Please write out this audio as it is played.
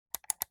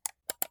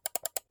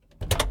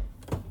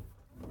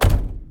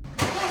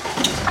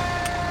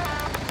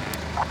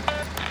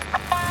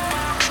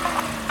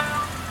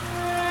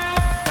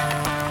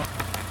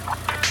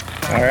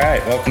All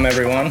right, welcome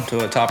everyone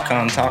to a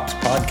TopCon Talks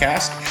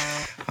podcast.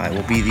 I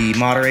will be the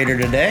moderator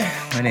today.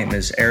 My name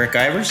is Eric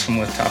Ivers. I'm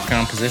with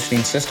TopCon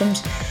Positioning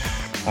Systems.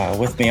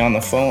 With me on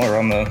the phone or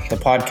on the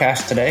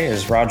podcast today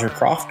is Roger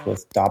Croft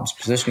with Dobbs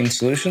Positioning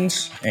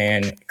Solutions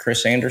and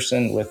Chris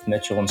Anderson with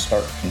Mitchell &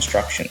 Stark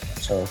Construction.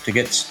 So to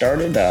get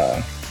started,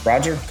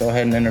 Roger, go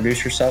ahead and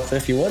introduce yourself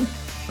if you would.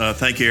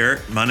 Thank you,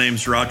 Eric. My name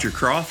is Roger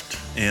Croft,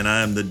 and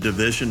I am the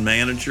division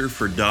manager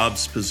for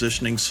Dobbs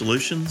Positioning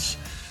Solutions.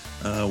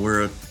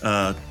 We're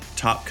a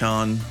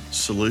TopCon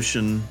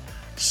solution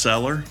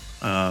seller,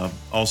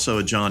 also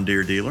a John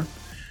Deere dealer.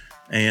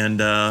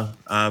 And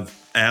I've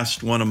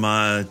asked one of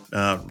my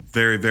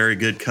very, very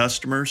good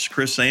customers,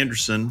 Chris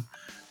Anderson,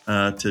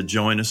 to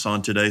join us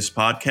on today's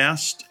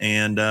podcast.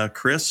 And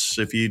Chris,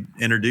 if you'd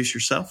introduce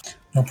yourself.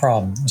 No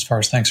problem.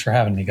 Thanks for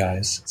having me,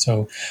 guys.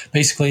 So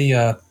basically,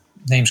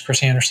 name's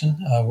Chris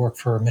Anderson. I work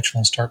for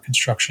Mitchell & Stark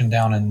Construction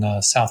down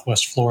in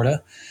Southwest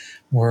Florida.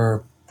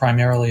 We're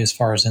primarily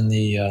in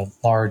the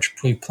large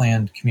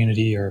pre-planned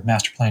community or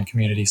master plan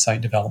community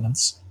site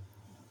developments.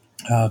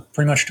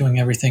 Pretty much doing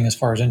everything as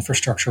far as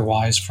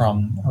infrastructure-wise,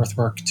 from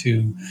earthwork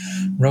to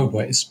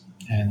roadways.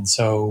 And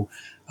so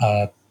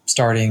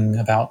starting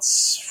about,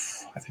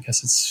 I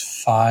guess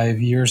it's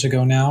 5 years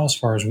ago now, as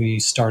far as we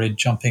started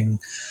jumping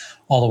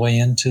all the way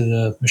into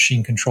the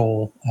machine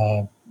control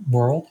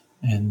world,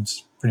 and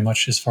pretty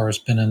much as far as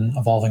been an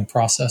evolving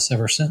process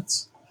ever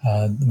since.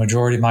 The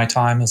majority of my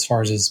time as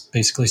far as is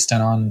basically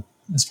spent on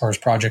as far as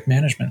project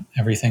management,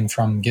 everything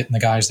from getting the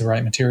guys the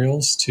right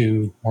materials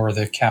to more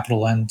the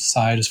capital end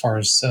side as far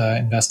as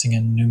investing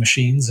in new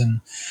machines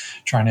and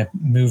trying to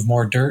move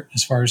more dirt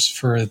as far as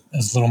for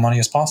as little money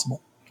as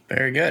possible.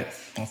 Very good.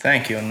 Well,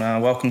 thank you.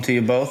 And welcome to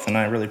you both. And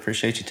I really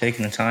appreciate you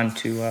taking the time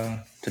to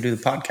do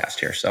the podcast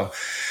here. So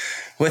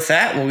with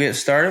that, we'll get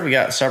started. We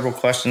got several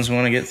questions we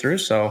want to get through.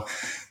 So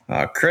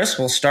Chris,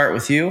 we'll start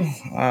with you.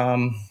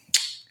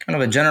 Kind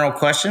of a general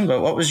question,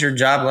 but what was your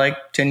job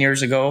like 10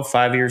 years ago,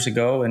 5 years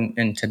ago,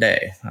 and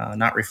today?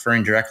 Not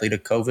referring directly to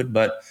COVID,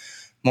 but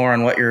more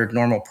on what your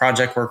normal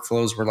project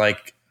workflows were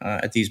like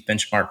at these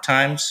benchmark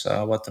times,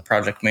 what the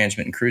project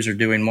management and crews are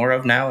doing more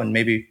of now, and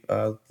maybe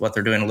what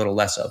they're doing a little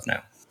less of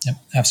now. Yep,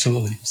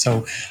 absolutely.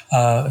 So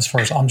as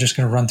far as I'm just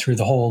going to run through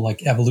the whole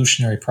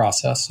evolutionary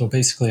process. So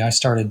basically I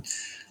started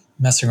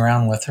messing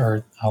around with,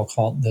 or I'll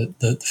call it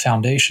the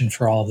foundation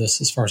for all of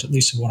this, as far as at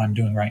least what I'm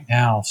doing right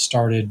now,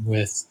 started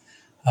with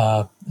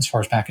as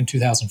far as back in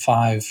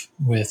 2005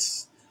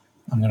 with,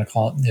 I'm going to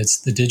call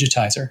it's the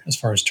digitizer, as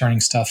far as turning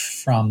stuff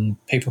from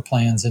paper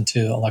plans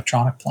into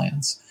electronic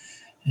plans.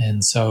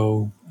 And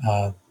so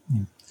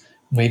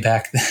way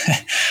back,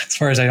 as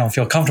far as I don't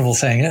feel comfortable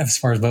saying it,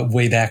 but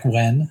way back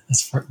when,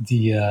 as far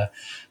the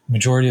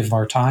majority of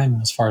our time,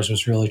 as far as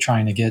was really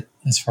trying to get,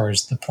 as far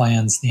as the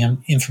plans, the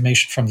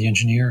information from the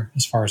engineer,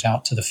 as far as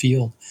out to the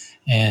field.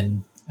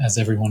 And as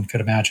everyone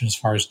could imagine, as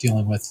far as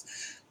dealing with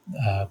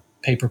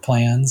paper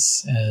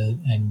plans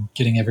and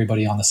getting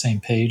everybody on the same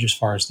page, as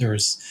far as it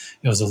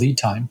was a lead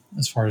time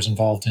as far as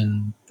involved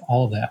in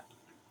all of that.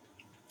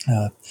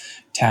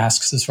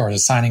 Tasks, as far as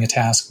assigning a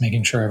task,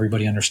 making sure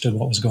everybody understood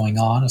what was going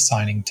on,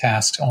 assigning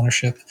tasks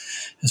ownership,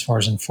 as far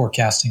as in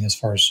forecasting, as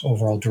far as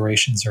overall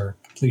durations or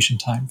completion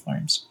time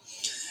frames.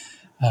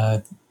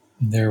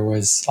 There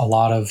was a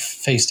lot of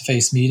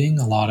face-to-face meeting,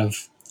 a lot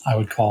of, I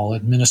would call,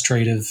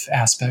 administrative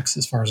aspects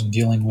as far as in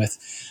dealing with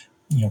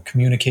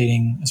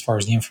communicating as far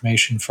as the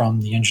information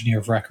from the engineer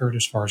of record,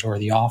 as far as, or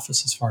the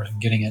office, as far as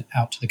getting it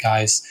out to the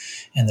guys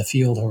in the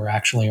field who are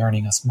actually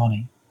earning us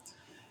money.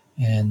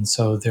 And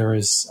so there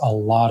is a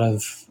lot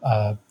of,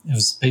 it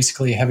was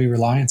basically a heavy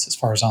reliance as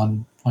far as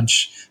on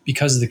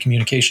because of the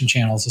communication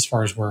channels, as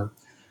far as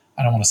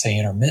I don't want to say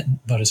intermittent,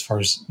 but as far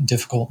as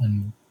difficult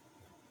in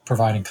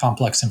providing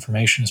complex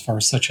information, as far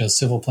as such as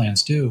civil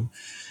plans do.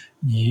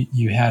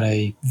 You had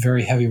a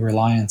very heavy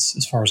reliance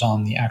as far as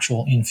on the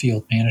actual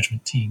in-field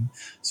management team.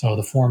 So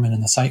the foreman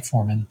and the site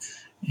foreman,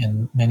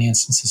 in many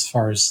instances, as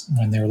far as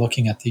when they're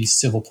looking at these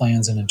civil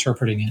plans and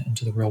interpreting it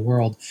into the real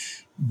world,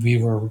 we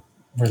were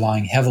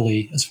relying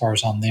heavily as far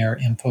as on their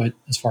input,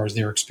 as far as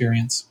their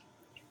experience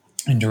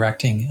in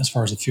directing as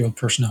far as the field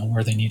personnel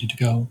where they needed to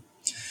go.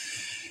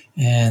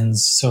 And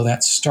so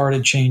that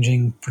started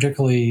changing,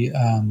 particularly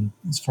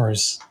as far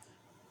as,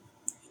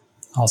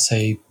 I'll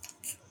say,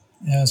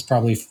 it's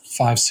probably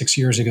 5-6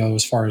 years ago,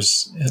 as far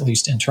as at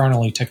least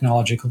internally,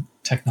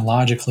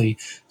 technologically,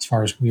 as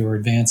far as we were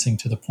advancing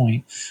to the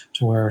point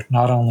to where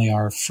not only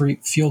our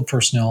field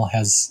personnel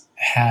has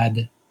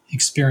had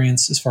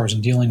experience as far as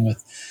in dealing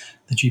with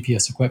the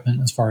GPS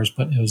equipment, as far as,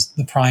 but it was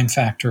the prime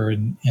factor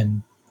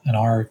in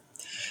our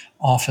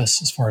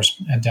office, as far as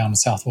down in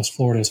Southwest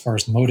Florida, as far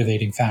as the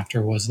motivating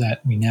factor was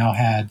that we now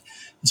had,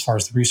 as far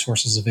as the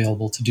resources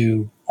available to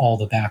do all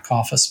the back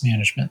office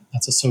management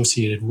that's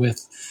associated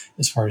with,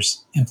 as far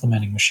as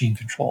implementing machine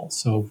control.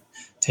 So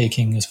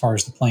taking as far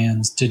as the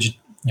plans,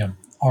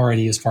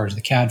 already as far as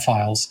the CAD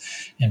files,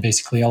 and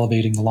basically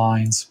elevating the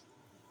lines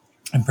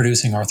and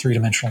producing our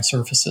three-dimensional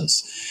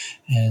surfaces.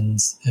 And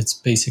it's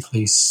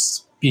basically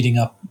speeding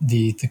up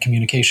the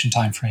communication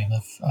time frame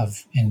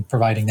of in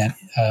providing that.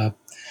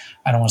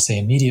 I don't want to say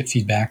immediate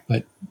feedback,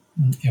 but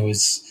it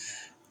was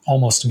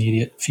almost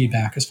immediate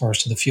feedback as far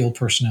as to the field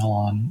personnel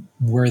on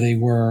where they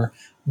were,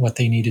 what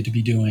they needed to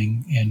be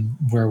doing, and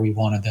where we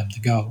wanted them to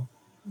go.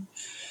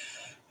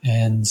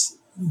 And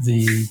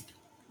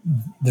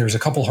there's a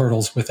couple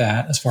hurdles with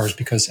that as far as,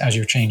 because as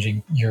you're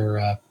changing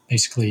your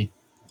basically,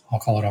 I'll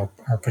call it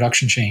our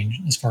production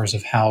change as far as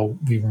of how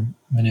we were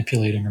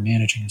manipulating or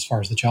managing as far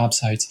as the job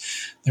sites.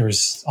 There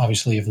was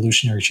obviously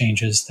evolutionary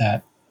changes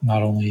that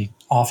not only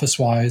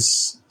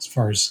office-wise, as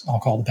far as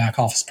I'll call the back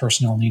office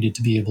personnel, needed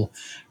to be able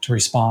to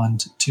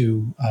respond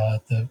to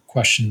the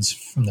questions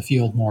from the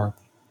field more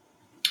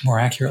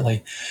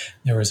accurately.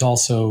 There was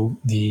also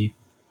the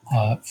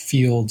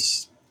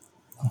field's,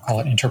 I'll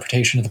call it,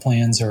 interpretation of the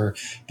plans, or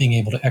being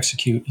able to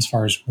execute as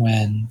far as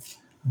when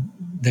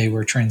they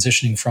were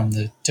transitioning from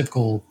the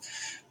typical,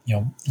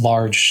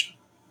 large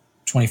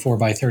 24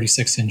 by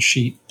 36 inch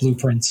sheet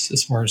blueprints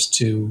as far as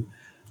to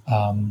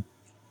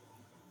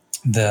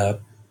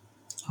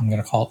I'm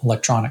going to call it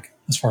electronic,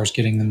 as far as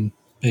getting them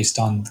based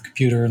on the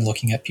computer and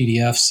looking at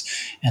PDFs,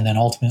 and then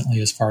ultimately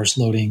as far as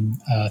loading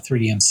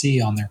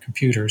 3DMC on their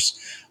computers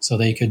so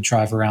they could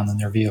drive around in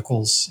their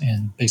vehicles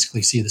and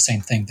basically see the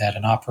same thing that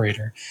an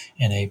operator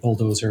in a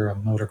bulldozer, a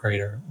motor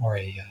grader, or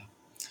a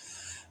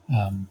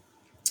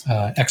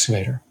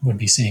excavator would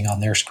be seeing on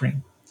their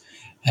screen.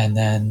 And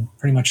then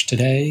pretty much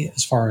today,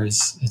 as far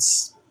as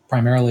it's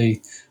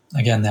primarily,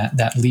 again,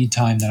 that lead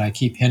time that I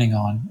keep hinting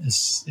on,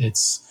 is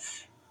it's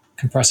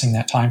compressing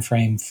that time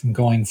frame from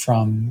going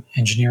from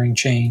engineering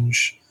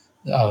change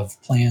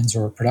of plans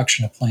or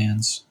production of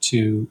plans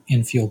to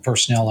in-field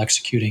personnel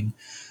executing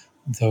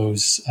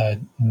those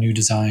new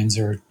designs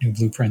or new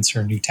blueprints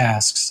or new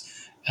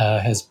tasks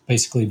has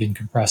basically been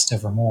compressed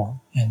ever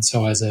more. And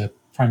so as a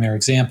primary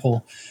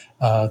example,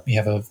 we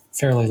have a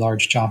fairly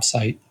large job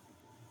site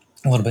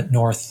a little bit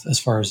north as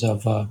far as or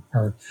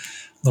a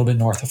little bit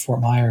north of Fort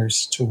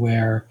Myers, to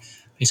where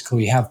basically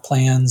we have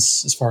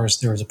plans as far as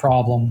there was a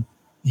problem.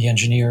 The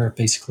engineer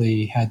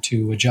basically had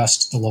to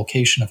adjust the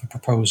location of a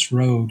proposed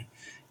road,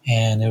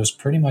 and it was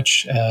pretty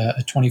much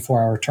a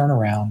 24-hour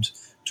turnaround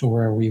to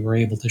where we were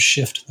able to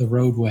shift the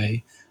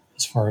roadway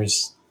as far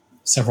as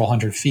several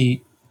hundred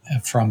feet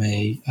from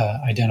a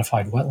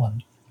identified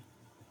wetland.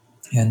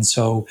 And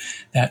so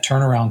that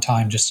turnaround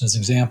time, just as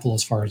an example,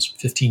 as far as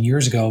 15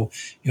 years ago,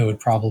 it would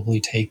probably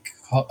take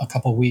a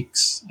couple of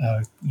weeks.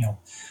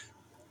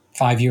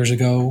 5 years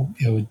ago,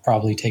 it would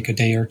probably take a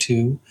day or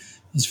two,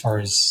 as far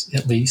as,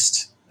 at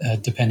least,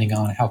 depending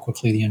on how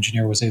quickly the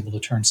engineer was able to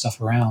turn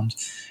stuff around.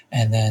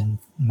 And then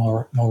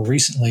more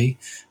recently,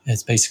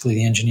 it's basically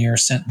the engineer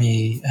sent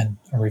me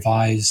a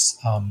revised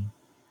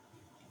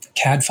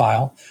CAD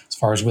file as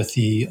far as with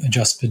the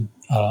adjusted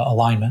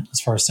alignment,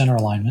 as far as center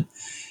alignment.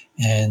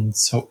 And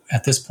so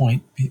at this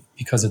point,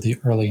 because of the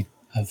early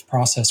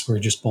process, we're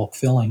just bulk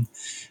filling.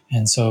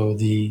 And so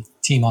the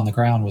team on the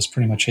ground was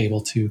pretty much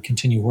able to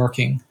continue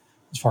working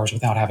as far as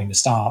without having to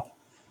stop.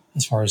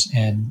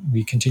 And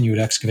we continued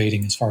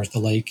excavating as far as the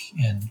lake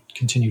and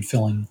continued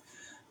filling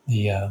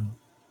the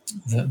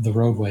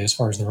roadway as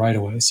far as the right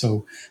of way.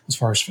 So as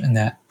far as in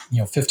that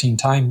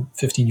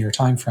 15-year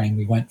time frame,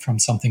 we went from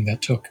something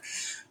that took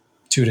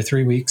 2 to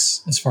 3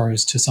 weeks as far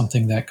as to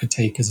something that could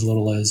take as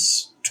little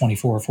as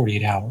 24 or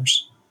 48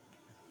 hours.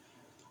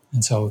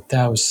 And so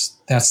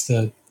that's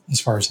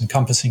as far as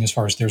encompassing, as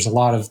far as there's a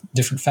lot of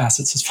different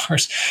facets as far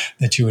as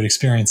that you would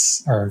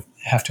experience or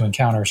have to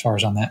encounter as far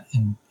as on that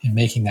in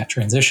making that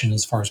transition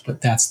as far as, but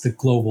that's the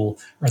global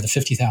or the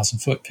 50,000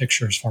 foot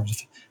picture as far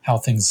as how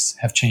things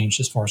have changed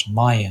as far as on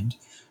my end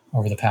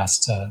over the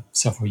past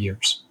several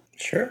years.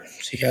 Sure.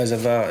 So you guys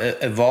have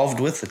evolved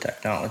with the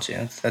technology.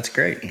 That's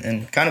great.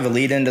 And kind of a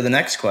lead into the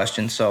next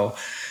question. So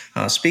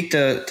speak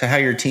to how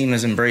your team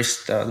has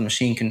embraced the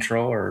machine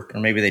control, or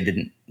maybe they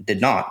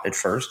did not at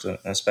first,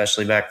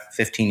 especially back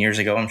 15 years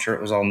ago. I'm sure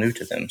it was all new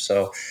to them.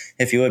 So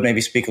if you would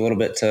maybe speak a little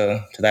bit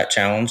to that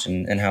challenge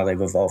and how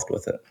they've evolved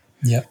with it.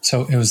 Yeah.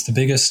 So it was the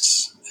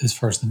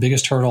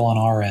biggest hurdle on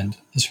our end,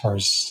 as far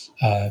as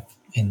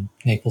in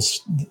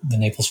Naples, the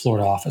Naples,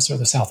 Florida office, or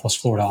the Southwest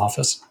Florida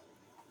office,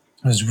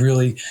 was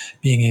really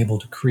being able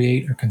to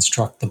create or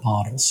construct the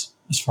models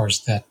as far as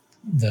that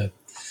the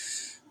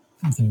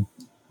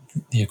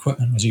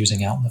equipment was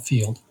using out in the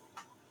field.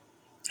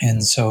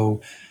 And so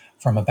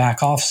from a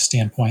back office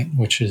standpoint,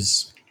 which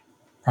is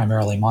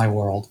primarily my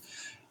world,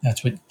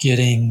 that's what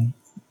getting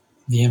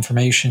the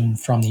information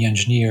from the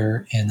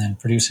engineer and then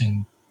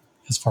producing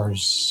as far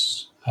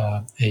as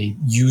a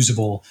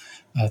usable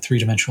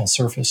three-dimensional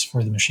surface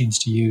for the machines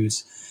to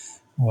use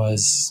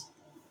was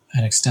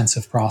an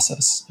extensive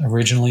process.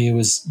 Originally, it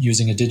was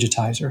using a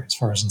digitizer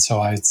and so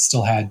I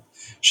still had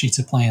sheets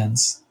of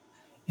plans,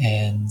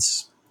 and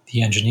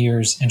the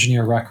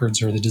engineer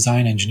records, or the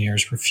design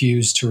engineers,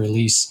 refused to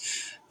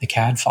release the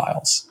CAD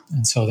files.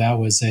 And so that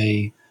was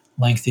a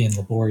lengthy and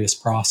laborious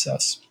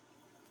process.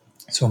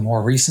 So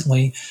more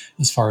recently,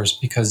 as far as,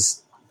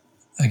 because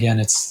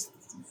again, it's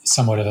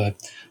somewhat of a,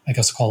 I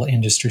guess I'll call it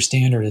industry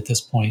standard at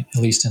this point,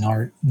 at least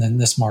in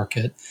this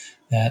market,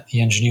 that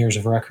the engineers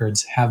of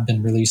records have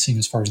been releasing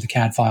as far as the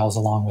CAD files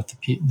along with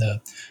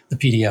the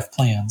PDF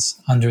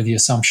plans, under the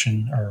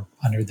assumption or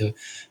under the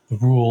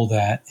rule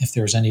that if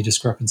there's any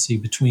discrepancy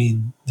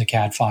between the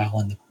CAD file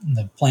and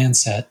the plan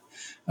set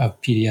of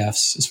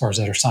PDFs as far as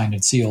that are signed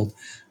and sealed,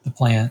 the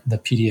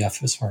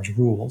PDF as far as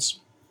rules.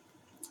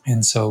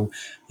 And so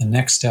the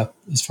next step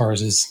as far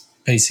as is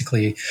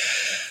basically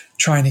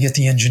trying to get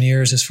the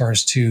engineers as far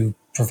as to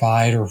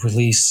provide or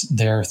release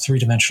their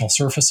three-dimensional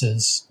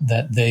surfaces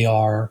that they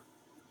are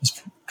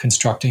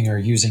constructing or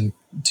using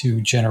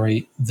to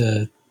generate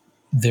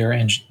their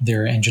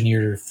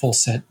engineered full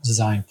set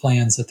design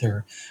plans that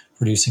they're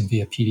producing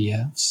via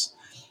PDFs.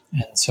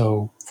 And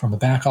so from a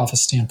back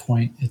office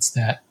standpoint, it's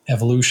that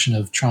evolution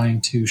of trying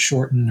to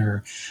shorten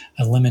or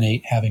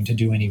eliminate having to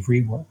do any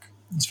rework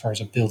as far as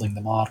building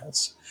the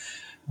models.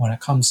 When it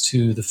comes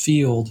to the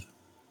field,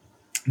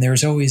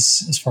 there's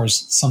always, as far as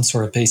some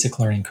sort of basic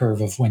learning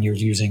curve of when you're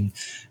using,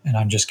 and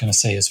I'm just going to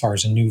say as far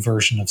as a new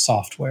version of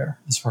software,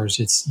 as far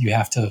as you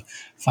have to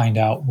find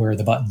out where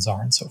the buttons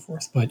are and so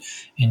forth. But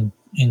in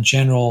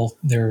general,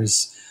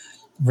 there's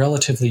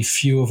relatively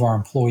few of our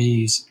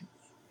employees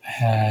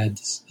had,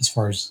 as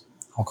far as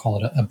I'll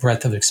call it, a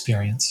breadth of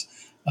experience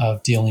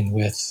of dealing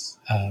with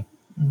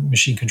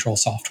machine control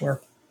software.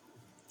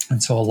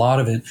 And so a lot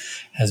of it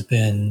has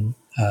been,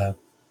 I'm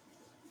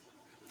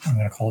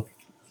going to call it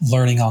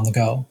learning on the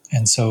go.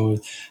 And so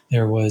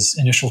there was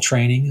initial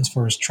training as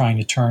far as trying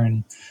to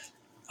turn.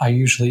 I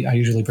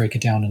usually break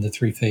it down into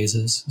 3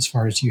 phases. As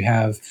far as you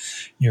have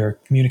your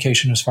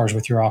communication as far as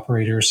with your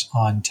operators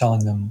on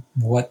telling them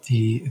what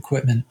the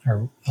equipment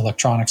or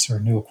electronics or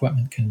new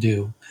equipment can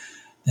do.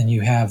 Then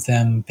you have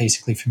them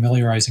basically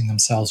familiarizing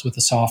themselves with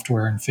the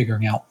software and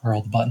figuring out where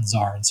all the buttons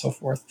are and so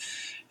forth.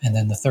 And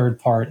then the third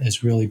part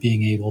is really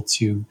being able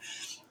to,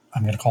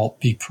 I'm going to call it,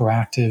 be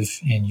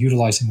proactive in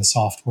utilizing the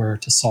software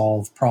to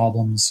solve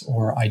problems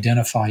or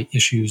identify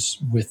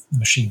issues with the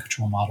machine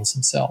control models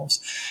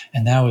themselves.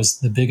 And that was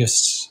the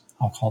biggest,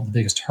 I'll call it the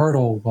biggest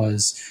hurdle,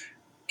 was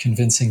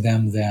convincing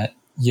them that,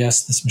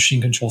 yes, this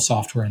machine control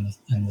software and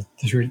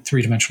the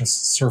three-dimensional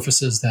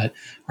surfaces that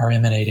are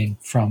emanating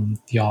from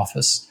the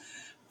office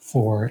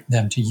for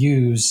them to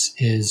use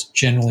is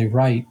generally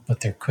right,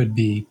 but there could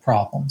be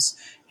problems.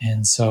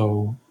 And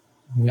so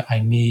I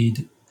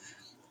need,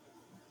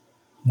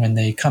 when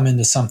they come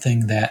into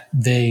something that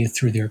they,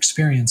 through their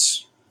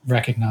experience,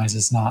 recognize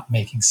as not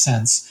making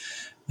sense,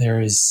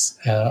 there is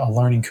a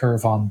learning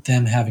curve on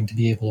them having to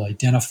be able to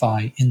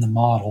identify in the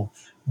model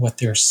what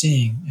they're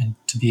seeing and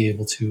to be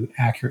able to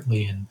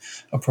accurately and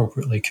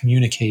appropriately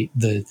communicate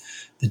the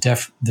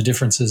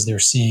differences they're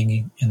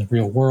seeing in the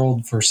real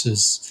world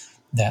versus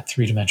that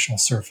three-dimensional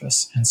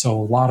surface. And so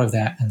a lot of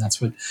that, and that's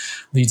what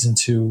leads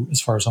into,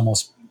 as far as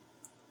almost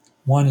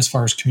one, as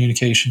far as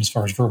communication, as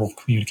far as verbal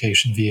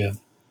communication via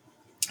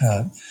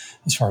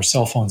as far as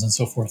cell phones and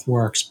so forth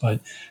works,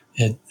 but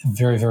it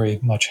very, very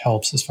much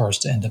helps as far as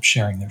to end up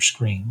sharing their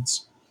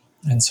screens.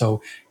 And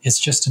so it's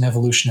just an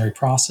evolutionary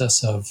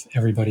process of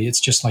everybody. It's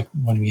just like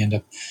when we end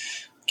up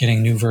getting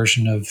a new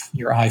version of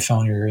your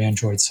iPhone or your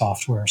Android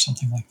software or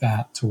something like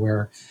that, to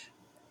where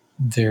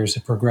there's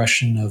a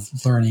progression of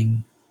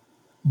learning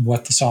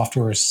what the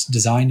software is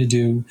designed to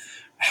do,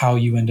 how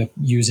you end up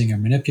using or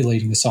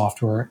manipulating the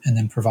software, and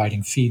then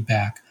providing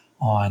feedback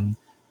on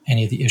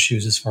any of the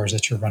issues as far as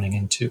that you're running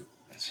into.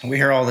 We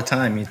hear all the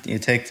time, you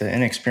take the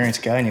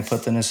inexperienced guy and you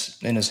put it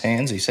in his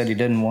hands. He said he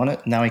didn't want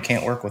it. Now he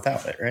can't work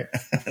without it, right?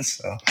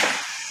 So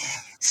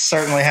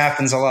certainly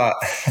happens a lot.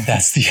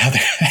 That's the other,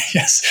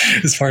 yes.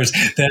 As far as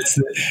that's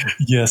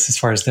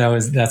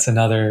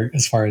another,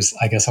 as far as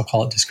I guess I'll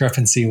call it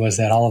discrepancy, was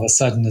that all of a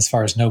sudden, as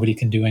far as nobody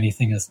can do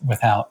anything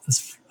without,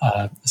 as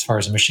far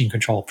as a machine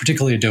control,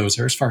 particularly a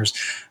dozer, as far as,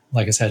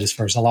 like I said, as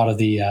far as a lot of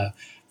the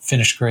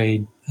finished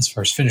grade, as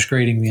far as finished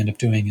grading we end up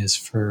doing is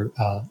for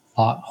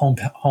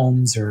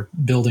homes or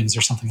buildings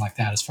or something like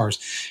that, as far as,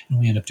 and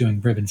we end up doing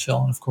ribbon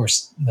fill. And of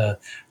course, the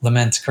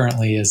lament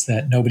currently is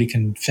that nobody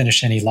can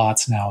finish any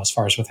lots now as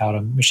far as without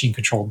a machine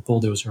controlled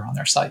bulldozer on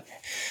their site.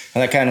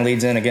 And that kind of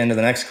leads in again to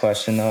the next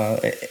question.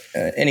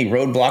 Any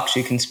roadblocks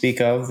you can speak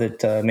of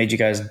that made you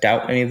guys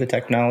doubt any of the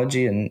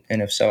technology? And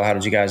if so, how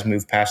did you guys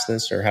move past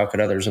this, or how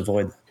could others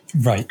avoid that?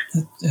 Right.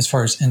 As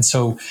far as, and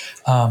so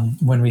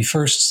when we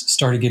first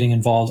started getting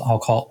involved, I'll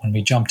call it when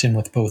we jumped in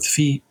with both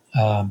feet,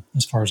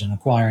 as far as in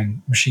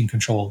acquiring machine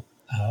control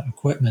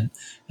equipment,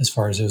 as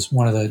far as it was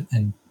one of the,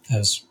 and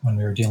as when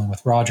we were dealing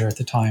with Roger at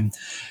the time,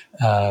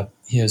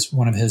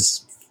 one of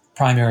his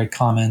primary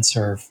comments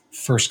or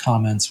first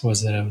comments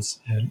was that it was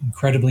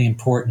incredibly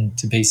important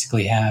to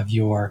basically have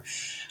your,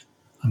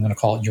 I'm going to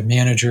call it your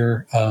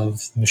manager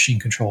of machine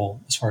control,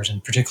 as far as in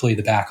particularly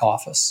the back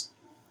office.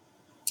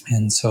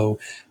 And so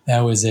that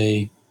was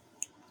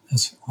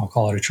I'll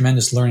call it a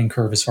tremendous learning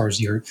curve as far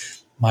as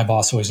my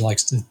boss always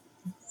likes to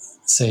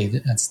say,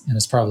 and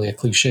it's probably a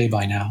cliche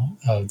by now,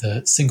 of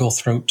the single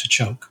throat to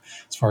choke,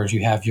 as far as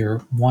you have your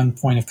one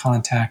point of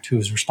contact who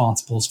is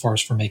responsible as far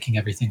as for making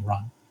everything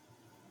run.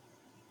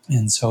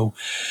 And so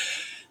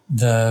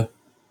the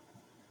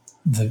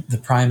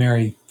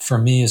primary, for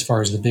me, as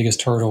far as the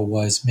biggest hurdle,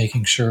 was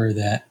making sure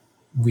that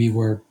we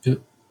were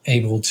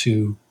able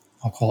to,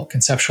 I'll call it,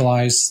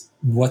 conceptualize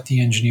what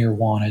the engineer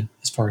wanted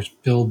as far as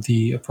build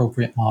the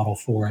appropriate model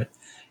for it,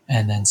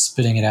 and then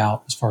spitting it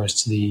out as far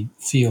as to the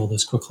field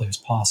as quickly as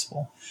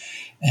possible.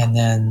 And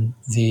then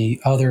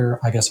the other,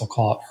 I guess I'll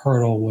call it,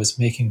 hurdle was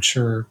making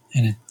sure,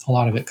 and a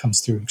lot of it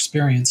comes through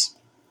experience,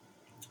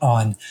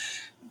 on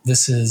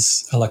this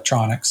is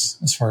electronics,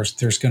 as far as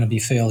there's going to be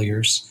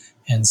failures.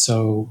 And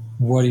so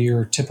what are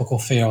your typical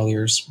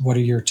failures? What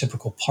are your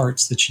typical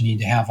parts that you need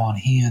to have on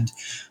hand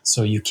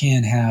so you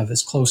can have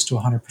as close to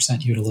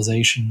 100%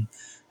 utilization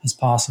as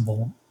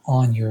possible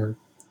on your,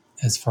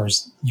 as far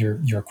as your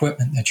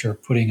equipment that you're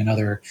putting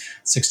another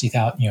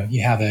 60,000,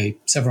 you have a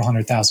several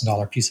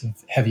 $100,000 piece of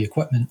heavy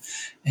equipment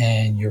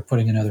and you're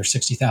putting another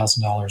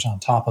 $60,000 on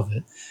top of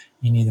it.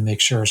 You need to make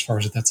sure, as far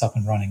as that's up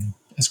and running,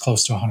 as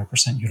close to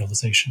 100%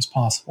 utilization as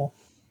possible.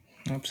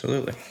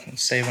 Absolutely. And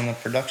save on the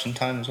production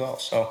time as well.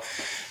 So,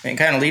 and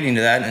kind of leading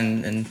to that,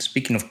 and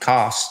speaking of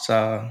costs,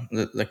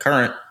 the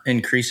current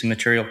increase in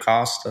material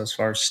cost as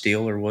far as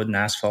steel or wood and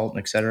asphalt,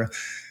 et cetera,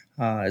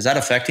 is that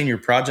affecting your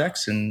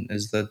projects, and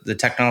is the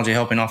technology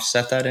helping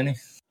offset that any?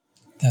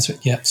 That's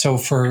what, yeah. So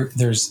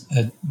there's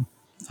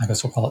I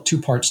guess we'll call it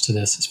two parts to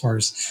this. As far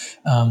as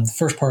the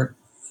first part,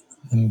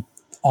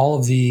 all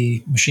of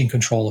the machine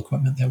control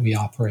equipment that we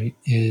operate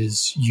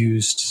is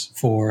used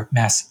for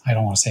I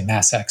don't want to say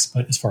mass X,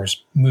 but as far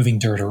as moving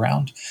dirt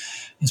around.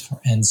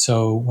 And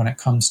so when it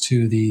comes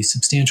to the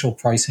substantial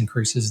price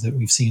increases that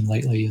we've seen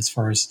lately, as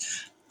far as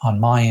on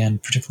my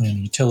end, particularly in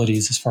the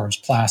utilities, as far as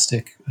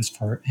plastic,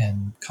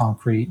 and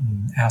concrete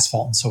and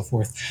asphalt and so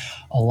forth,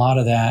 a lot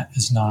of that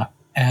is not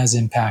as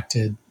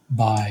impacted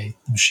by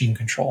the machine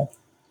control.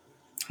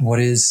 What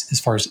is, as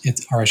far as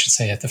it, or I should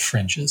say, at the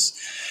fringes.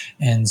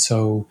 And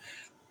so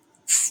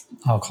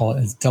I'll call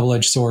it a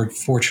double-edged sword.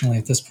 Fortunately,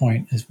 at this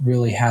point, it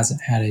really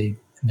hasn't had a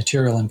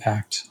material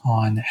impact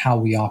on how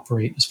we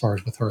operate as far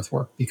as with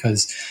earthwork,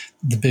 because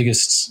the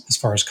biggest, as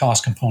far as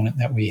cost component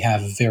that we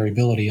have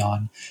variability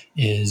on,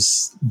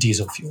 is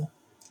diesel fuel.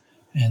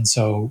 And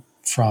so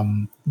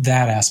from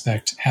that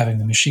aspect, having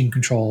the machine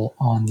control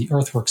on the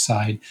earthwork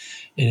side,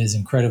 it is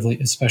incredibly,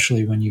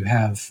 especially when you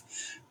have,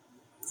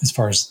 as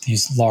far as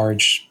these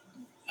large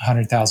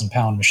 100,000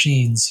 pound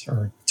machines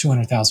or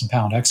 200,000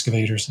 pound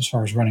excavators, as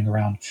far as running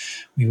around,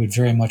 we would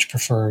very much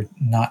prefer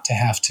not to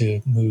have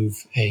to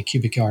move a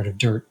cubic yard of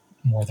dirt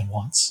more than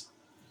once.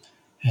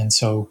 And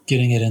so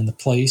getting it in the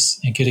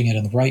place and getting it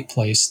in the right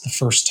place the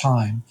first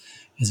time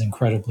is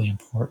incredibly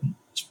important.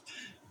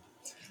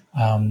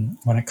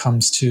 When it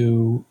comes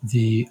to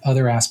the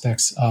other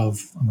aspects of,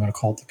 I'm going to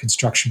call it the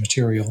construction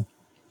material,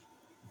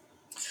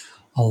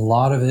 a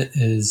lot of it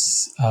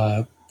is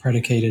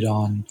predicated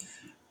on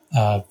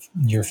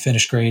your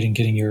finish grade and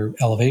getting your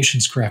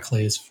elevations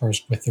correctly, as far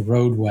as with the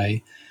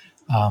roadway.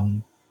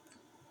 I'm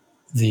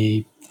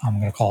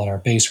going to call it our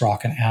base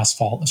rock and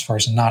asphalt, as far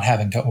as not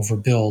having to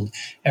overbuild.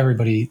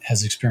 Everybody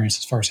has experience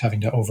as far as having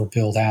to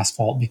overbuild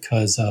asphalt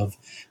because of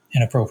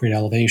inappropriate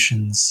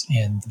elevations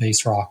in the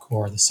base rock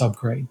or the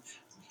subgrade.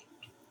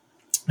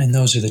 And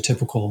those are the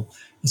typical,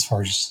 as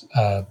far as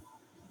I'm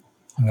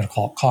going to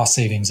call it cost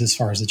savings, as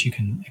far as that you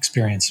can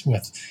experience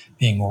with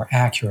being more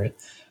accurate.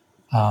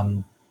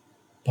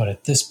 But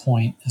at this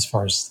point, as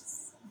far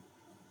as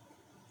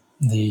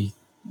the,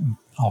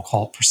 I'll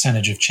call it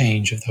percentage of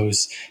change of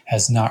those,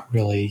 has not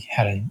really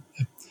had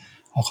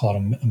I'll call it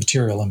a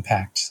material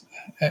impact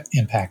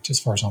as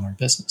far as on our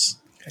business.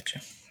 Gotcha.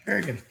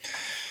 Very good.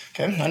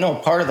 Okay. I know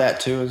part of that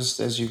too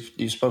is, as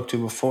you spoke to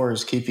before,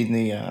 is keeping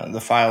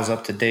the files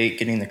up to date,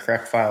 getting the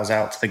correct files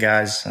out to the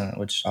guys,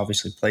 which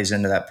obviously plays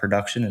into that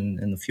production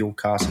and the fuel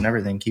costs and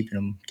everything,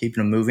 keeping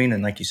them moving.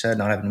 And like you said,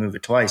 not having to move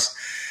it twice.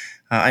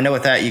 I know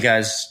with that,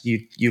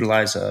 you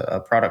utilize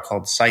a product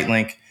called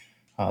SiteLink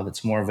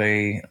that's more of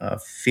a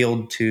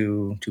field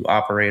to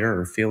operator,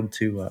 or field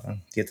to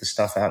get the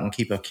stuff out and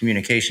keep a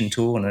communication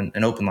tool and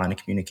an open line of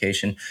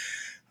communication.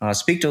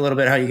 Speak to a little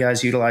bit how you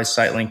guys utilize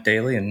SiteLink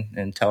daily,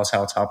 and tell us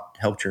how it's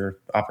helped your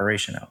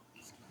operation out.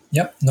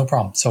 Yep, no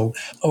problem. So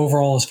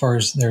overall, as far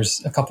as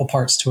there's a couple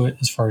parts to it,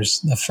 as far as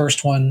the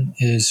first one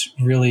is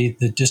really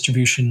the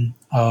distribution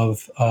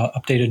of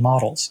updated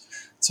models.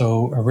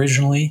 So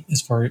originally,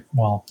 as far as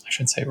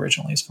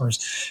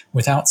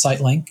without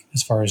SiteLink,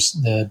 as far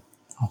as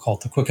I'll call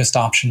it the quickest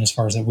option, as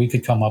far as that we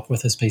could come up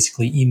with, is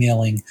basically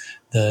emailing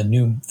the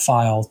new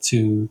file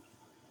to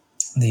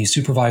the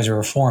supervisor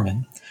or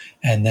foreman,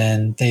 and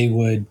then they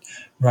would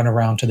run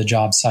around to the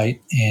job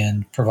site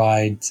and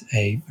provide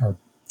or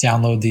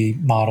download the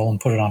model and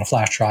put it on a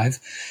flash drive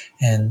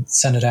and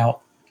send it out,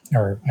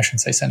 or I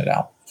shouldn't say send it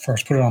out.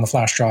 First, put it on the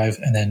flash drive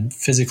and then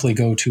physically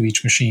go to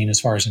each machine as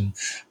far as and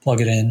plug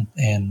it in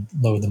and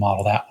load the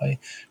model that way.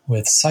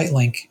 With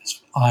SiteLink,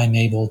 I'm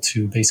able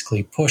to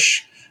basically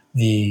push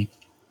the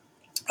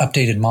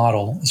updated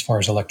model as far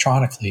as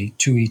electronically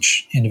to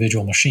each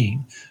individual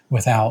machine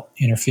without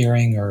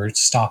interfering or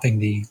stopping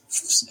the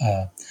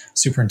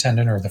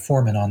superintendent or the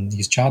foreman on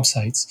these job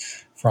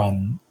sites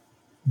from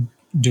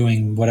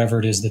doing whatever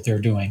it is that they're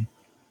doing,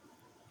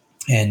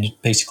 and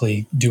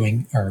basically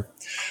doing or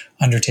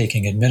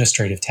undertaking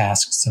administrative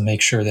tasks to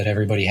make sure that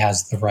everybody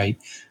has the right,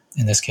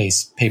 in this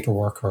case,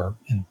 paperwork or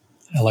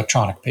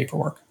electronic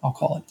paperwork, I'll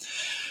call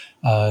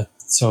it.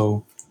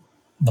 So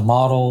the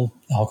model,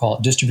 I'll call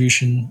it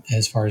distribution,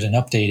 as far as an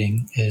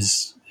updating,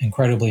 is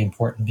incredibly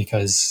important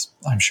because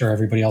I'm sure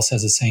everybody else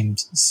has the same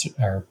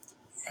or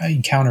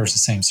encounters the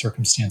same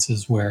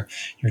circumstances where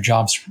your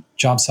job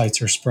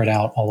sites are spread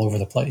out all over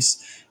the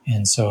place.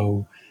 And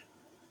so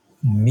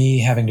me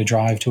having to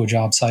drive to a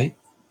job site,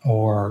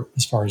 or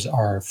as far as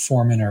our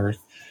foreman or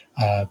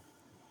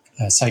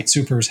site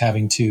supers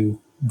having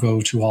to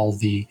go to all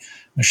the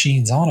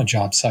machines on a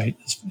job site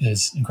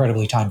is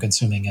incredibly time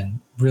consuming and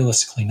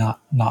realistically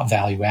not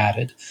value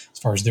added, as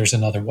far as there's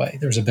another way,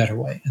 there's a better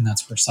way. And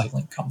that's where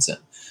SiteLink comes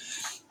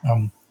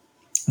in.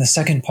 The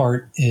second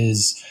part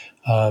is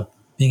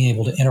being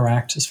able to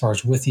interact as far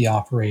as with the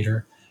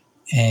operator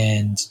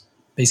and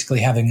basically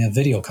having a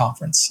video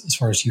conference. As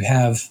far as you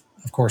have,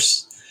 of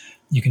course,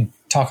 you can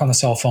talk on the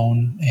cell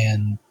phone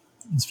and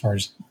as far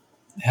as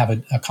have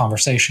a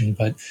conversation,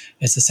 but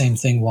it's the same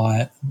thing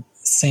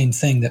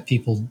that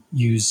people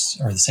use,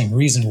 or the same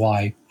reason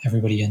why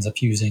everybody ends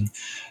up using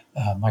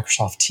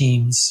Microsoft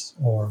Teams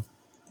or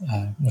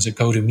was it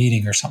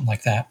GoToMeeting or something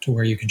like that, to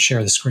where you can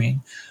share the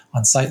screen.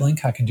 On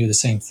SiteLink, I can do the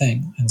same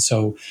thing. And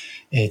so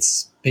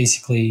it's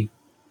basically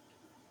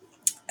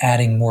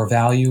adding more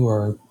value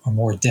or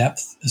more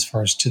depth as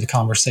far as to the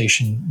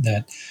conversation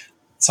that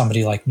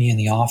somebody like me in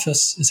the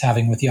office is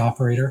having with the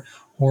operator,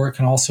 or it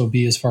can also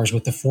be as far as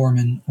with the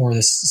foreman or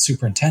the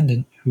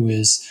superintendent who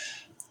is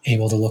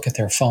able to look at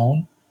their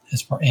phone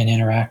and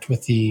interact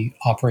with the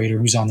operator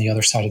who's on the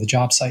other side of the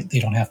job site. They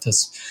don't have to,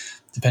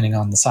 depending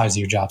on the size of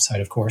your job site,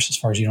 of course, as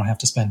far as you don't have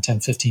to spend 10,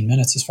 15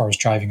 minutes as far as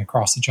driving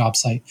across the job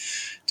site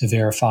to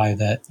verify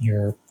that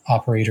your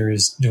operator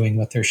is doing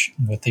what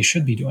they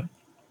should be doing.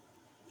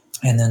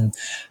 And then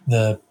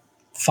the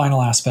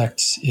final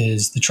aspect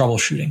is the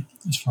troubleshooting,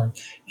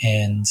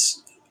 and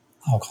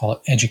I'll call it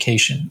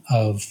education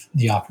of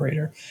the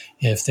operator.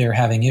 If they're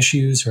having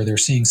issues or they're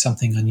seeing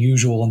something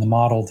unusual in the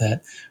model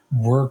that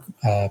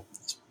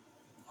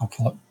I'll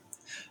call it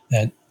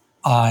that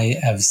I,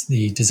 as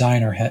the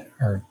designer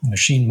or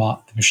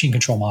machine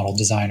control model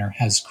designer,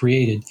 has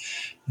created,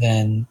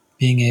 then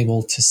being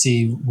able to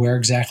see where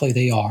exactly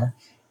they are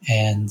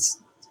and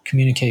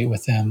communicate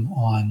with them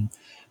on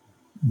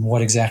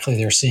what exactly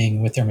they're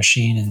seeing with their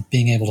machine, and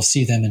being able to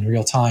see them in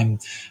real time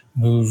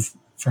move,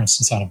 for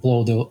instance, on a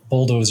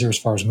bulldozer, as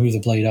far as move the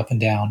blade up and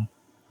down,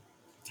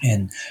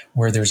 and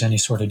where there's any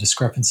sort of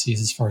discrepancies,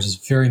 as far as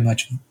very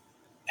much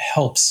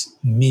helps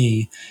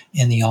me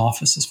in the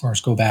office as far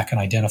as go back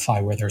and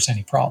identify where there's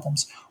any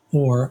problems.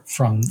 Or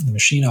from the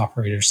machine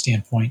operator's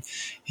standpoint,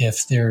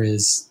 if there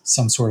is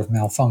some sort of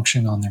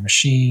malfunction on their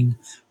machine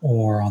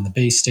or on the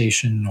base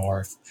station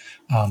or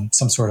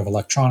some sort of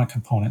electronic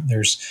component,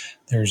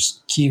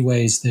 there's key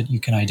ways that you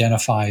can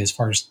identify as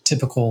far as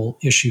typical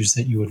issues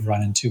that you would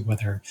run into,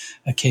 whether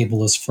a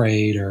cable is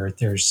frayed or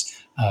there's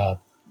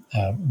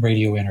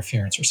radio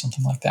interference or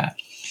something like that.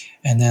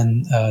 And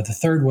then the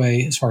third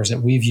way, as far as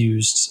that we've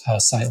used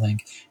SiteLink,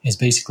 is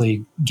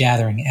basically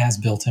gathering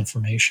as-built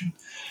information.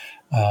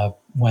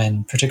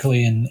 When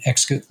particularly in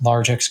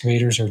large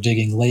excavators or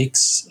digging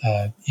lakes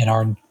in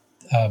our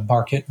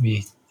market,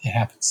 it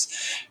happens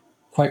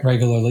quite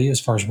regularly as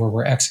far as where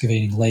we're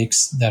excavating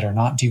lakes that are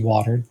not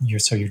dewatered.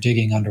 So you're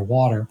digging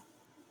underwater,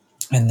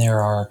 and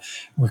there are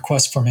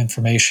requests for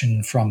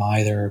information from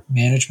either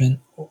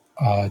management,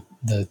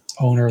 the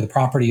owner, the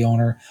property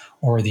owner,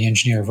 or the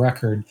engineer of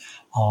record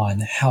on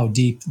how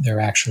deep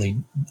they're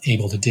actually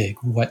able to dig.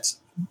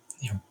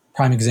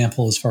 Prime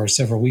example, as far as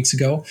several weeks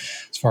ago,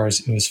 as far as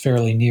it was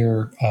fairly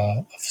near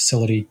a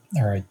facility,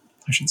 or I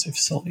shouldn't say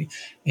facility,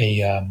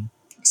 a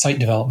site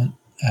development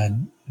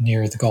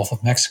near the Gulf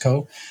of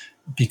Mexico,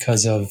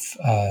 because of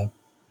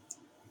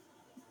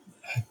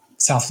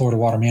South Florida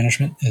Water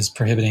Management is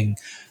prohibiting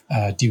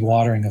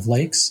dewatering of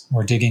lakes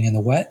or digging in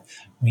the wet.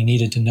 We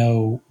needed to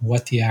know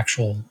what the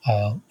actual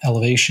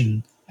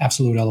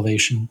absolute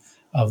elevation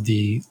of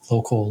the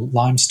local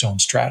limestone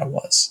strata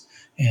was.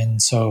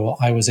 And so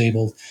I was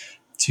able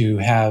to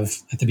have,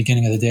 at the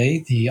beginning of the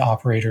day, the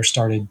operator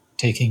started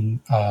taking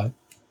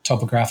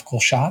topographical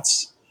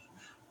shots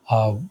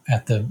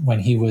when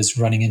he was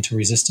running into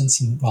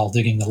resistance while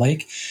digging the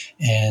lake.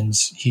 And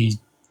he,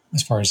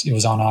 as far as it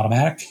was on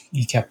automatic,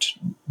 he kept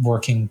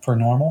working per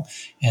normal.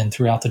 And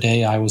throughout the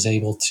day, I was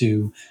able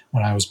to,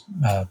 when I was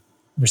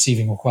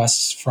receiving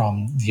requests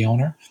from the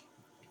owner,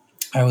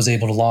 I was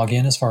able to log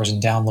in as far as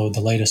and download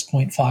the latest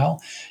point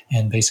file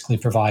and basically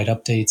provide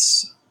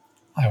updates,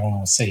 I don't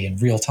want to say in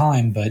real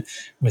time, but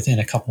within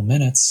a couple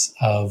minutes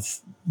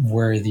of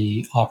where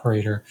the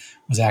operator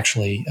was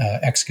actually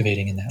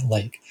excavating in that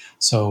lake.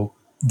 So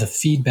the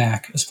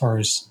feedback, as far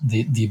as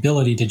the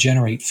ability to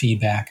generate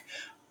feedback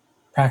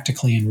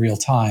practically in real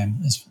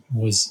time,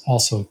 was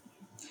also,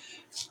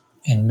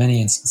 in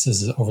many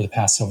instances over the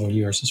past several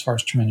years, as far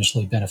as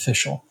tremendously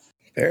beneficial.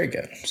 Very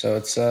good. So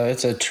it's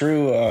a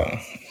true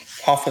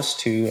office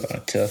to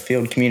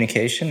field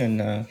communication,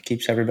 and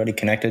keeps everybody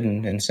connected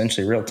in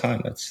essentially real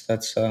time.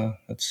 That's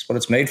what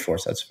it's made for.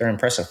 So that's very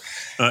impressive.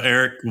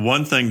 Eric,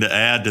 one thing to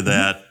add to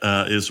that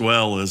as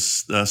well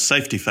is the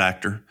safety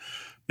factor,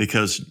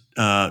 because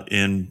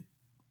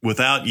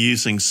without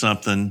using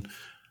something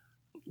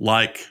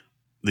like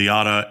the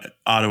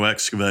auto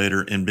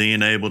excavator and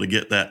being able to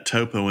get that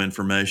topo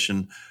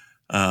information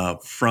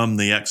from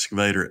the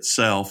excavator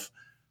itself,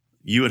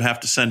 you would have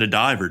to send a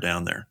diver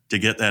down there to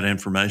get that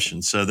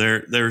information. So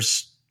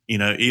there's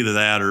either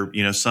that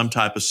or some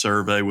type of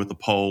survey with a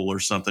pole or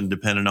something,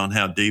 depending on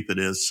how deep it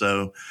is.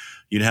 So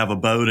you'd have a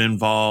boat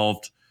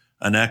involved,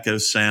 an echo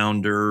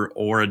sounder,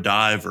 or a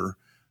diver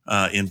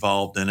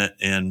involved in it,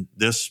 and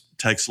this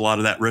takes a lot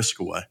of that risk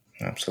away.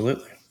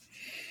 Absolutely.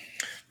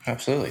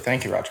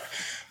 Thank you, Roger.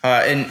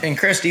 And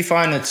Chris, do you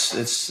find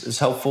it's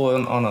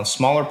helpful on a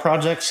smaller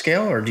project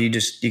scale, or do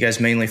you guys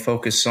mainly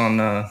focus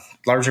on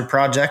larger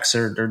projects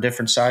or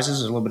different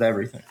sizes, or a little bit of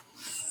everything?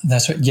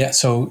 That's right. Yeah.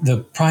 So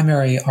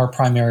our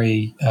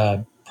primary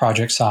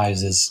project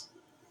size is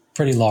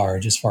pretty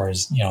large, as far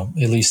as,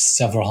 at least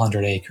several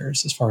hundred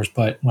acres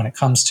but when it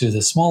comes to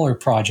the smaller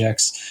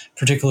projects,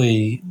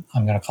 particularly,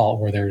 I'm going to call it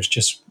where there's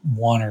just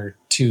one or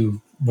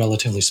two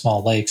relatively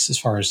small lakes, as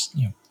far as,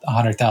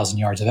 100,000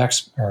 yards of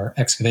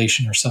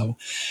excavation or so,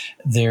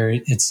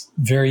 it's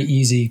very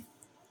easy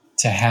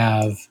to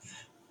have,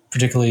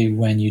 particularly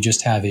when you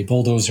just have a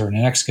bulldozer and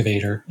an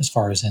excavator, as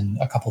far as in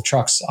a couple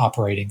trucks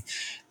operating.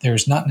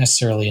 There's not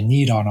necessarily a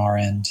need on our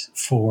end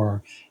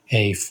for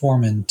a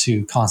foreman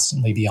to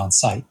constantly be on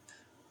site.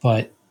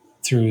 But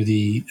through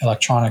the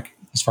electronic,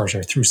 as far as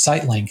through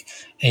SiteLink,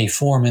 a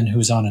foreman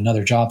who's on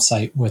another job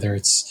site, whether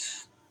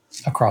it's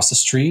across the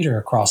street or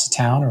across the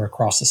town or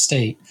across the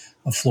state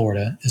of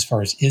Florida, as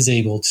far as is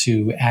able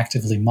to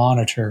actively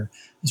monitor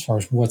as far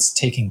as what's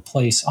taking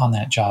place on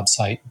that job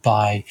site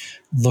by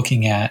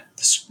looking at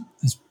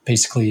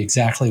basically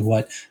exactly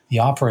what the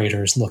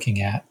operator is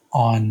looking at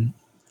on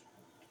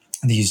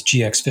these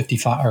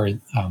GX55,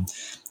 or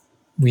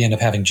we end up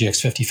having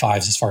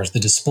GX55s as far as the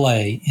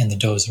display in the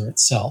dozer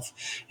itself.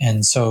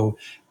 And so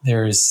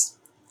there's,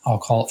 I'll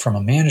call it from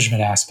a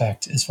management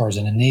aspect, as far as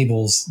it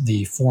enables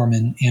the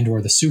foreman and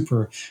or the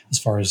super as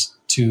far as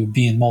to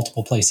be in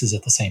multiple places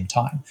at the same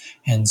time.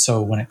 And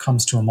so when it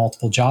comes to a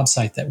multiple job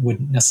site that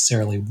wouldn't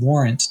necessarily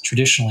warrant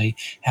traditionally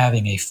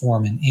having a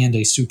foreman and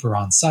a super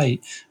on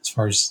site, as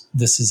far as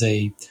this is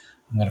I'm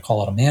going to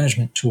call it a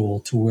management tool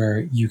to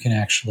where you can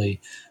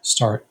actually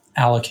start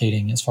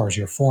allocating as far as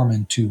your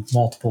foreman to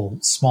multiple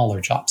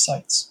smaller job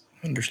sites.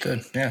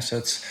 Understood. Yeah, so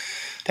it's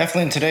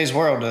definitely in today's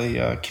world,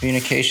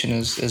 communication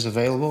is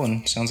available,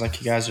 and sounds like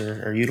you guys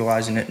are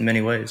utilizing it in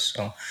many ways.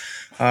 So,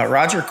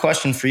 Roger,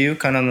 question for you,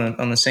 kind of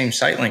on the same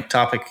SiteLink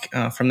topic.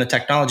 From the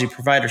technology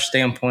provider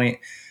standpoint,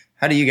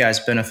 how do you guys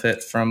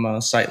benefit from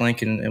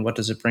SiteLink, and what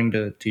does it bring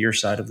to your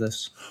side of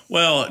this?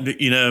 Well,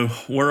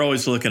 we're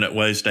always looking at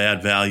ways to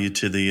add value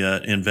to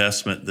the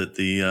investment that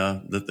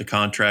the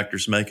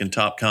contractors make in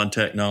TopCon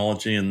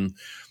technology, and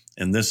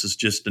this is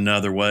just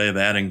another way of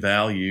adding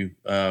value.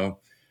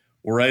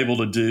 We're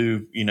able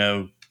to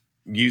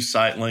use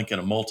SiteLink in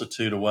a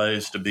multitude of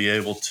ways to be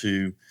able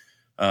to,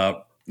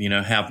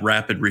 have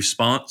rapid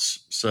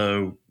response.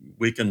 So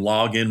we can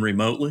log in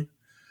remotely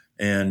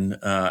and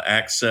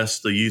access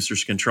the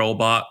user's control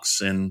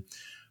box. And,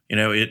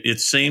 it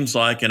seems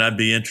like, and I'd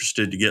be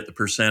interested to get the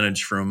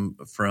percentage from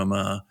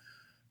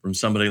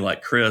somebody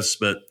like Chris,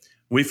 but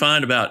we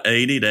find about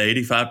 80 to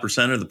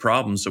 85% of the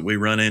problems that we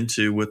run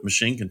into with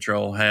machine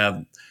control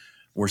have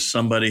where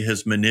somebody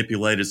has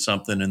manipulated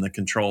something in the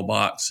control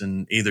box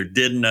and either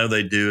didn't know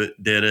they did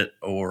it,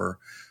 or,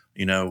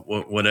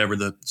 whatever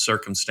the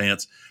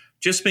circumstance.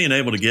 Just being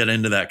able to get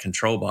into that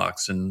control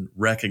box and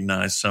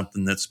recognize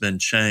something that's been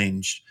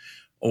changed,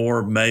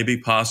 or maybe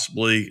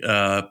possibly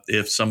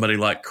if somebody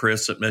like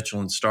Chris at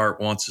Mitchell &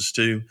 Stark wants us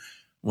to,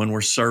 when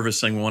we're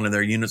servicing one of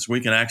their units, we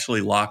can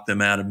actually lock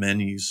them out of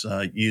menus,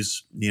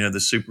 use, the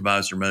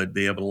supervisor mode,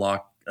 be able to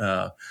lock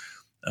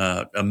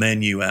a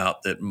menu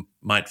out that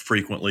might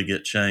frequently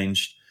get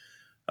changed.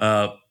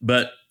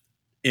 But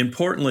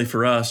importantly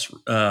for us,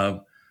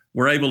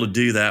 we're able to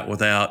do that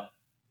without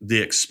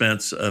the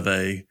expense of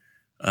a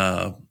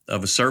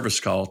service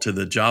call to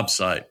the job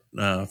site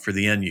for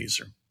the end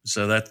user.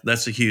 So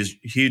that's a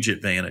huge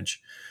advantage.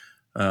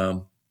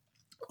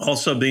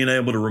 Also, being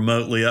able to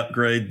remotely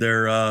upgrade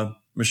their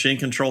machine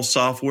control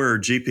software or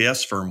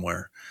GPS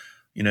firmware,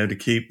 to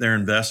keep their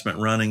investment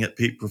running at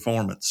peak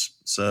performance.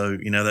 So,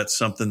 that's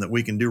something that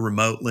we can do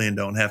remotely and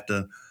don't have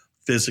to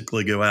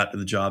physically go out to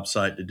the job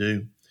site to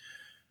do.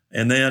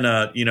 And then,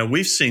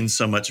 we've seen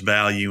so much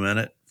value in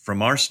it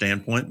from our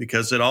standpoint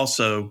because it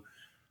also,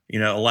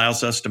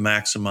 allows us to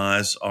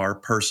maximize our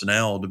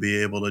personnel to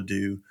be able to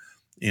do,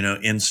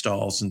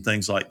 installs and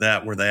things like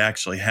that where they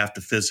actually have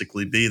to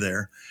physically be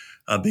there.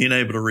 Being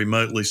able to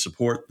remotely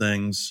support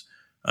things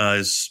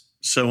is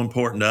so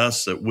important to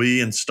us that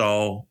we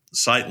install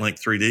SiteLink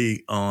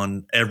 3D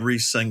on every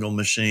single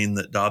machine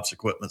that Dobbs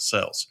Equipment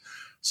sells.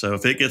 So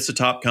if it gets a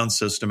TopCon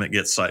system, it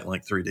gets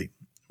SiteLink 3D.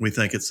 We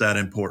think it's that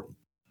important.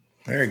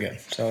 Very good.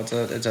 So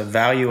it's a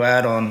value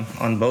add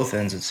on both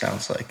ends, it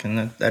sounds like,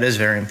 and that is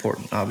very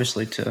important,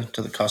 obviously, to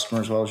the customer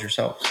as well as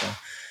yourself. So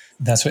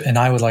that's what, and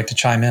I would like to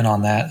chime in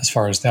on that. As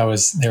far as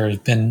there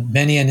have been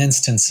many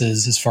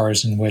instances as far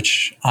as in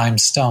which I'm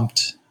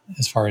stumped,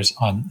 as far as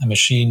on a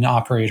machine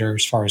operator,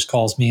 as far as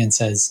calls me and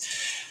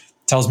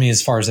tells me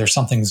as far as there's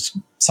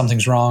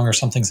something's wrong or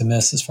something's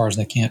amiss, as far as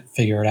they can't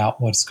figure it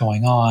out what's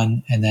going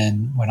on, and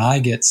then when I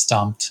get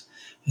stumped,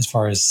 as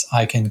far as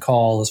I can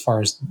call, as far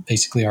as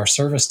basically our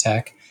service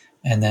tech,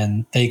 and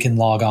then they can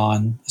log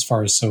on as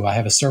far as, so I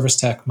have a service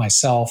tech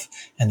myself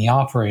and the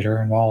operator,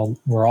 and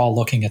we're all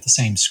looking at the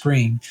same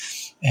screen.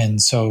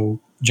 And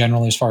so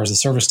generally, as far as the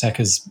service tech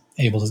is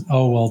able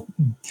to,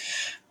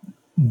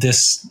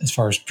 this, as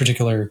far as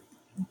particular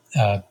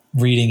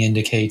reading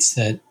indicates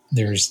that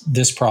there's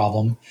this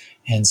problem,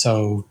 and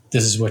so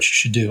this is what you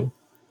should do,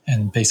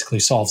 and basically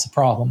solves the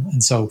problem.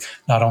 And so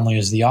not only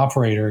is the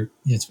operator,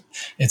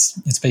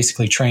 it's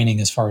basically training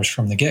as far as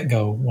from the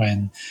get-go,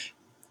 when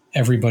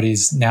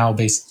everybody's now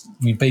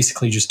we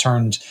basically just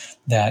turned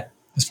that,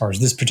 as far as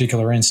this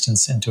particular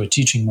instance, into a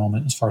teaching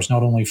moment, as far as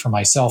not only for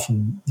myself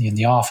in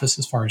the office,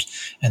 as far as,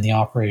 and the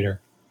operator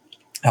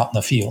out in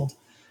the field.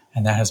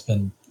 And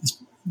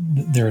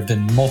there have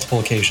been multiple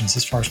occasions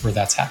as far as where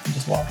that's happened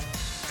as well.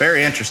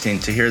 Very interesting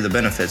to hear the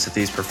benefits that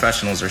these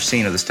professionals are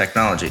seeing of this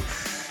technology.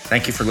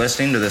 Thank you for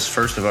listening to this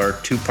first of our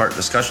two-part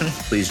discussion.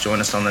 Please join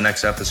us on the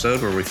next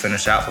episode where we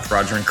finish out with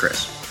Roger and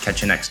Chris.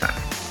 Catch you next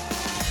time.